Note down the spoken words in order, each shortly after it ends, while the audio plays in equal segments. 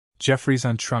Jeffries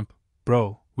on Trump,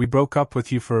 "Bro, we broke up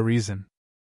with you for a reason."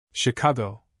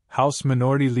 Chicago, House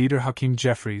Minority Leader Hakeem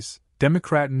Jeffries,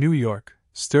 Democrat, New York,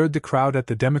 stirred the crowd at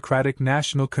the Democratic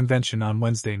National Convention on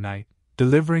Wednesday night,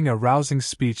 delivering a rousing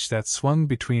speech that swung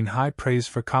between high praise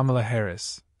for Kamala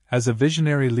Harris as a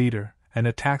visionary leader and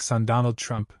attacks on Donald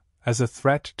Trump as a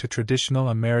threat to traditional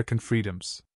American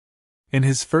freedoms. In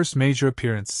his first major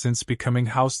appearance since becoming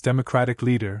House Democratic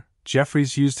leader,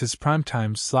 Jeffries used his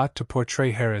primetime slot to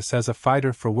portray Harris as a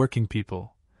fighter for working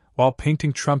people, while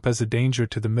painting Trump as a danger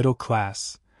to the middle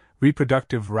class,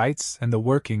 reproductive rights, and the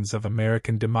workings of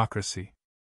American democracy.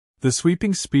 The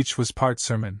sweeping speech was part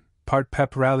sermon, part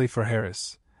pep rally for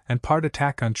Harris, and part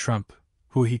attack on Trump,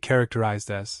 who he characterized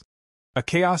as a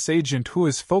chaos agent who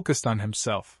is focused on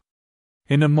himself.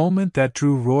 In a moment that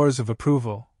drew roars of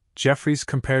approval, Jeffries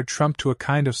compared Trump to a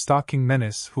kind of stalking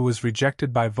menace who was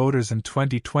rejected by voters in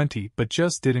 2020 but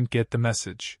just didn't get the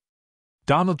message.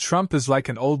 "Donald Trump is like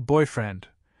an old boyfriend,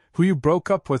 who you broke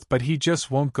up with but he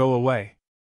just won't go away.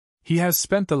 He has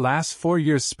spent the last 4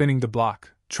 years spinning the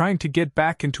block, trying to get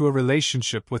back into a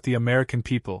relationship with the American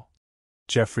people,"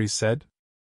 Jeffries said.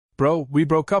 "Bro, we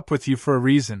broke up with you for a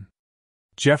reason."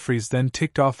 Jeffries then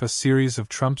ticked off a series of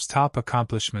Trump's top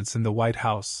accomplishments in the White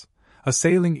House,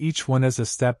 assailing each one as a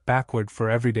step backward for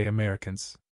everyday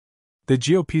Americans. The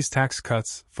GOP's tax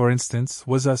cuts, for instance,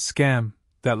 was a scam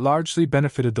that largely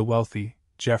benefited the wealthy,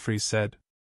 Jeffries said.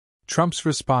 Trump's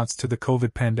response to the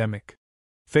COVID pandemic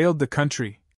failed the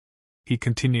country, he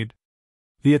continued.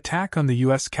 The attack on the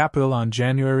U.S. Capitol on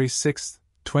January 6,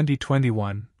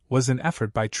 2021, was an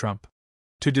effort by Trump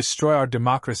to destroy our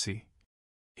democracy,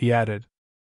 he added.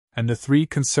 And the 3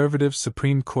 conservative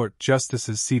Supreme Court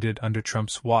justices seated under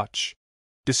Trump's watch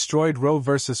destroyed Roe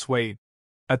v. Wade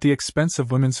at the expense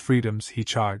of women's freedoms, he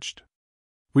charged.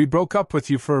 "We broke up with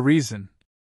you for a reason,"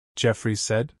 Jeffries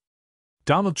said.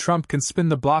 "Donald Trump can spin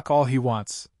the block all he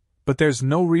wants, but there's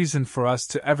no reason for us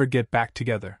to ever get back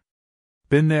together.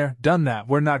 Been there, done that,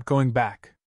 we're not going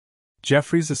back."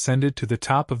 Jeffries ascended to the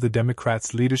top of the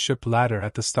Democrats' leadership ladder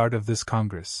at the start of this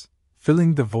Congress,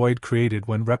 filling the void created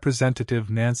when Representative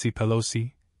Nancy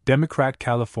Pelosi, Democrat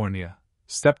California,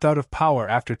 stepped out of power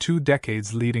after 2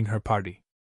 decades leading her party.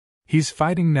 He's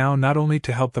fighting now not only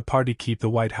to help the party keep the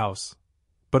White House,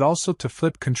 but also to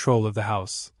flip control of the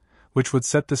House, which would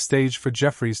set the stage for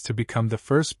Jeffries to become the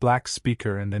first black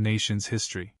speaker in the nation's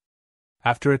history.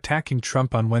 After attacking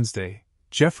Trump on Wednesday,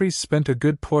 Jeffries spent a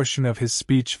good portion of his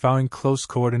speech vowing close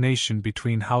coordination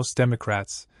between House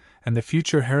Democrats and the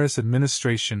future Harris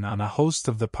administration on a host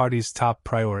of the party's top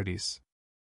priorities.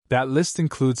 That list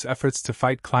includes efforts to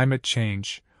fight climate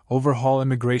change, overhaul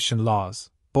immigration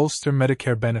laws, bolster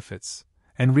Medicare benefits,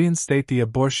 and reinstate the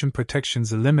abortion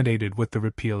protections eliminated with the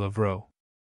repeal of Roe.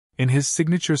 In his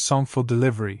signature songful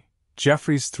delivery,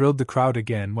 Jeffries thrilled the crowd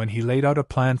again when he laid out a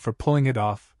plan for pulling it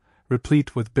off,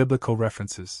 replete with biblical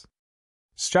references.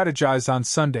 "Strategize on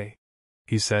Sunday,"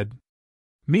 he said.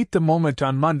 "Meet the moment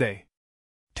on Monday.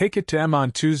 Take it to M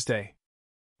on Tuesday.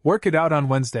 Work it out on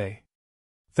Wednesday.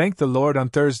 Thank the Lord on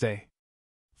Thursday.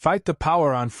 Fight the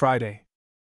power on Friday.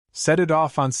 Set it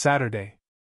off on Saturday.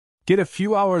 Get a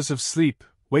few hours of sleep,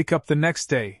 wake up the next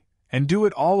day, and do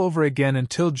it all over again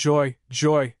until joy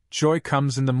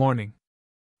comes in the morning."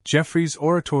 Jeffries'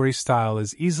 oratory style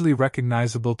is easily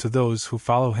recognizable to those who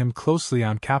follow him closely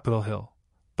on Capitol Hill,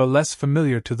 but less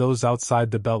familiar to those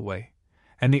outside the Beltway,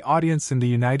 and the audience in the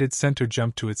United Center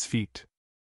jumped to its feet.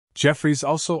 Jeffries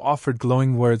also offered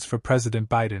glowing words for President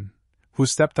Biden, who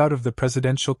stepped out of the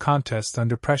presidential contest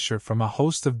under pressure from a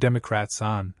host of Democrats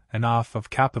on and off of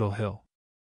Capitol Hill.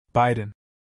 "Biden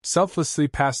selflessly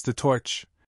passed the torch,"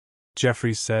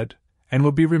 Jeffries said, "and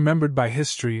will be remembered by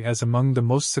history as among the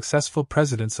most successful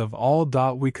presidents of all.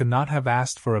 We could not have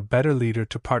asked for a better leader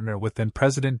to partner with than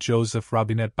President Joseph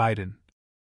Robinette Biden,"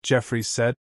 Jeffries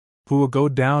said, "who will go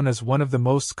down as one of the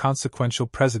most consequential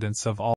presidents of all